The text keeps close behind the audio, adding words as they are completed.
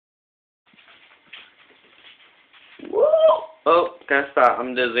Oh, gotta stop.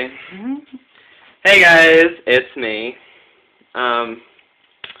 I'm dizzy. Hey guys, it's me. I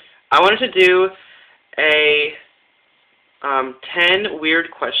wanted to do a 10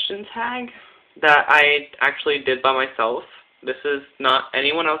 weird question tag that I actually did by myself. This is not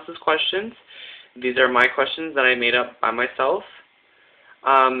anyone else's questions. These are my questions that I made up by myself.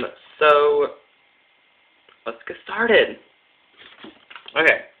 So let's get started.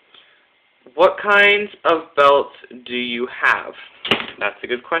 Okay. What kinds of belts do you have? That's a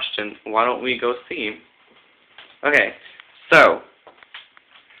good question. Why don't we go see? Okay, so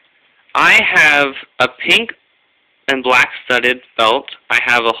I have a pink and black studded belt. I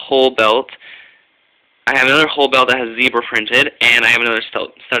have a whole belt. I have another whole belt that has zebra printed, and I have another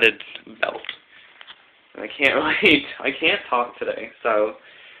studded belt. I can't talk today, so,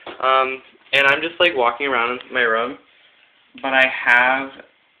 and I'm just like walking around in my room, but I have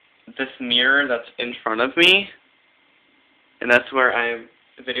this mirror that's in front of me, and that's where I'm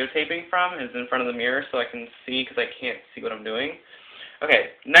videotaping from, is in front of the mirror so I can see, because I can't see what I'm doing.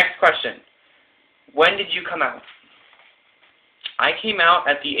 Okay, next question. When did you come out? I came out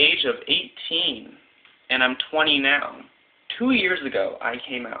at the age of 18, and I'm 20 now. 2 years ago, I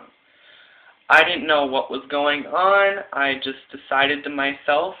came out. I didn't know what was going on. I just decided to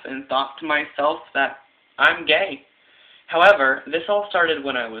myself and thought to myself that I'm gay. However, this all started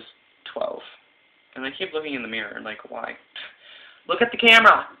when I was 12. And I keep looking in the mirror, like, why? Look at the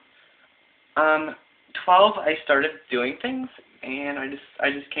camera! 12, I started doing things, and I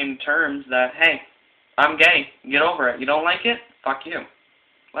just came to terms that, hey, I'm gay. Get over it. You don't like it? Fuck you.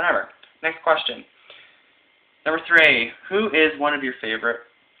 Whatever. Next question. Number 3. Who is one of your favorite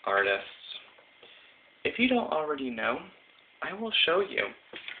artists? If you don't already know, I will show you.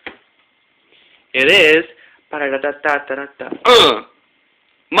 It is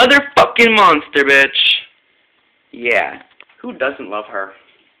Motherfucking Monster, bitch. Yeah. Who doesn't love her?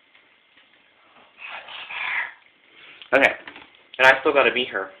 I love her. Okay. And I still gotta be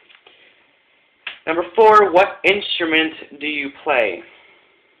her. Number 4, what instrument do you play?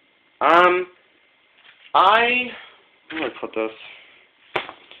 I'm gonna put this.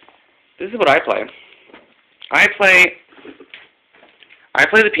 This is what I play. I play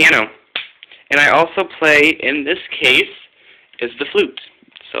the piano. And I also play, in this case, is the flute.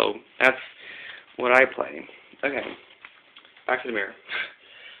 So that's what I play. Okay. Back to the mirror.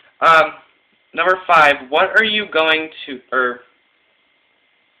 Number 5, what are you going to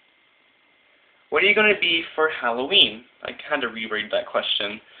be for Halloween? I kind of reread that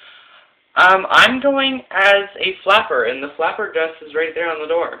question. I'm going as a flapper, and the flapper dress is right there on the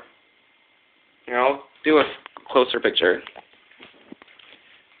door. Here, I'll do a closer picture.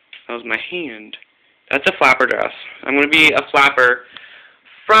 That was my hand. That's a flapper dress. I'm going to be a flapper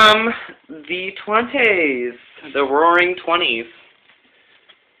from the 20s, the roaring 20s.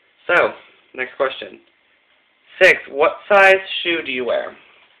 So, next question. 6, what size shoe do you wear?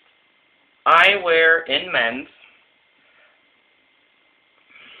 I wear, in men's,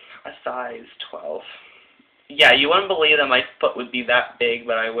 a size 12. Yeah, you wouldn't believe that my foot would be that big,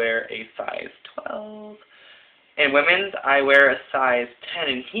 but I wear a size 12. In women's, I wear a size 10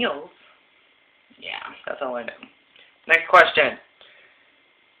 in heels. Yeah, that's all I know. Next question.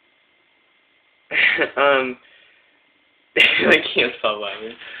 I can't stop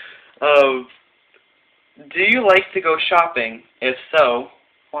laughing. Do you like to go shopping? If so,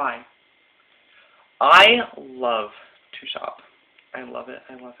 why? I love to shop. I love it.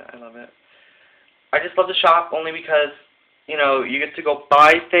 I love it. I love it. I just love to shop only because, you know, you get to go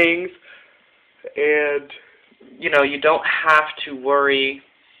buy things, and, you know, you don't have to worry.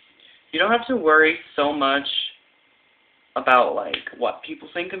 You don't have to worry so much about, like, what people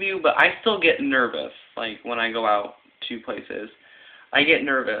think of you, but I still get nervous, like, when I go out to places. I get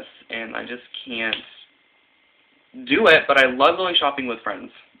nervous, and I just can't do it, but I love going shopping with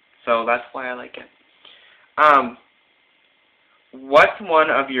friends, so that's why I like it. What's one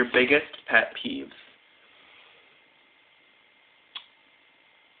of your biggest pet peeves?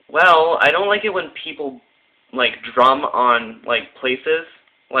 Well, I don't like it when people, like, drum on, like, places,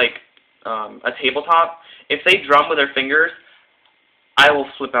 like, a tabletop. If they drum with their fingers, I will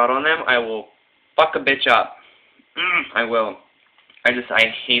flip out on them. I will fuck a bitch up. I will. I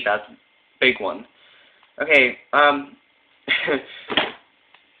hate that big one. Okay,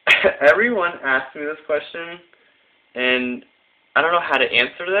 everyone asks me this question, and I don't know how to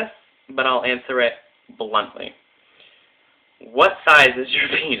answer this, but I'll answer it bluntly. What size is your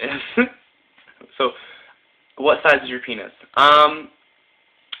penis? So, what size is your penis?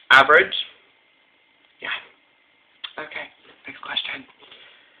 Average? Yeah. Okay, next question.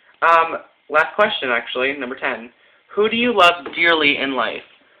 Last question, actually, number 10. Who do you love dearly in life?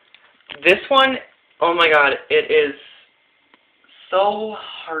 This one, oh my god, it is so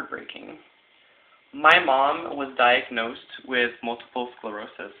heartbreaking. My mom was diagnosed with multiple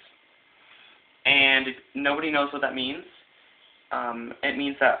sclerosis, and nobody knows what that means. It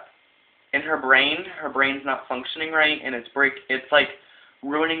means that in her brain's not functioning right, and it's like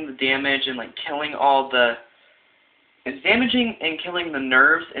ruining the damage and like killing it's damaging and killing the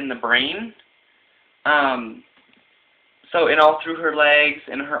nerves in the brain. So all through her legs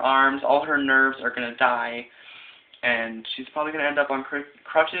and her arms, all her nerves are going to die, and she's probably going to end up on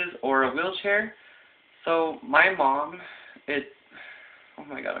crutches or a wheelchair. So my mom, oh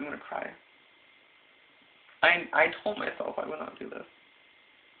my god, I'm going to cry. I told myself I would not do this.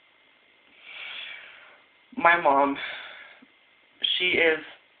 My mom, she is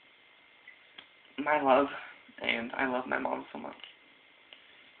my love, and I love my mom so much.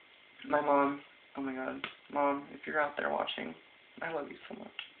 My mom, oh my god, Mom, if you're out there watching, I love you so much.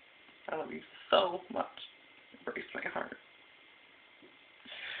 I love you so much. It breaks my heart.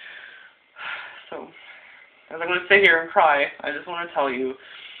 So, as I'm going to sit here and cry, I just want to tell you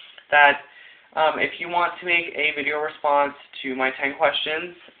that if you want to make a video response to my 10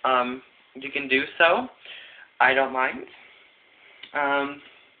 questions, you can do so. I don't mind.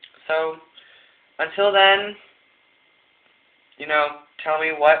 So, until then, tell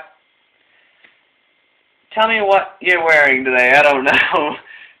me what you're wearing today. I don't know.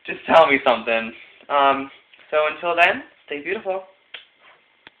 Just tell me something. So until then, stay beautiful.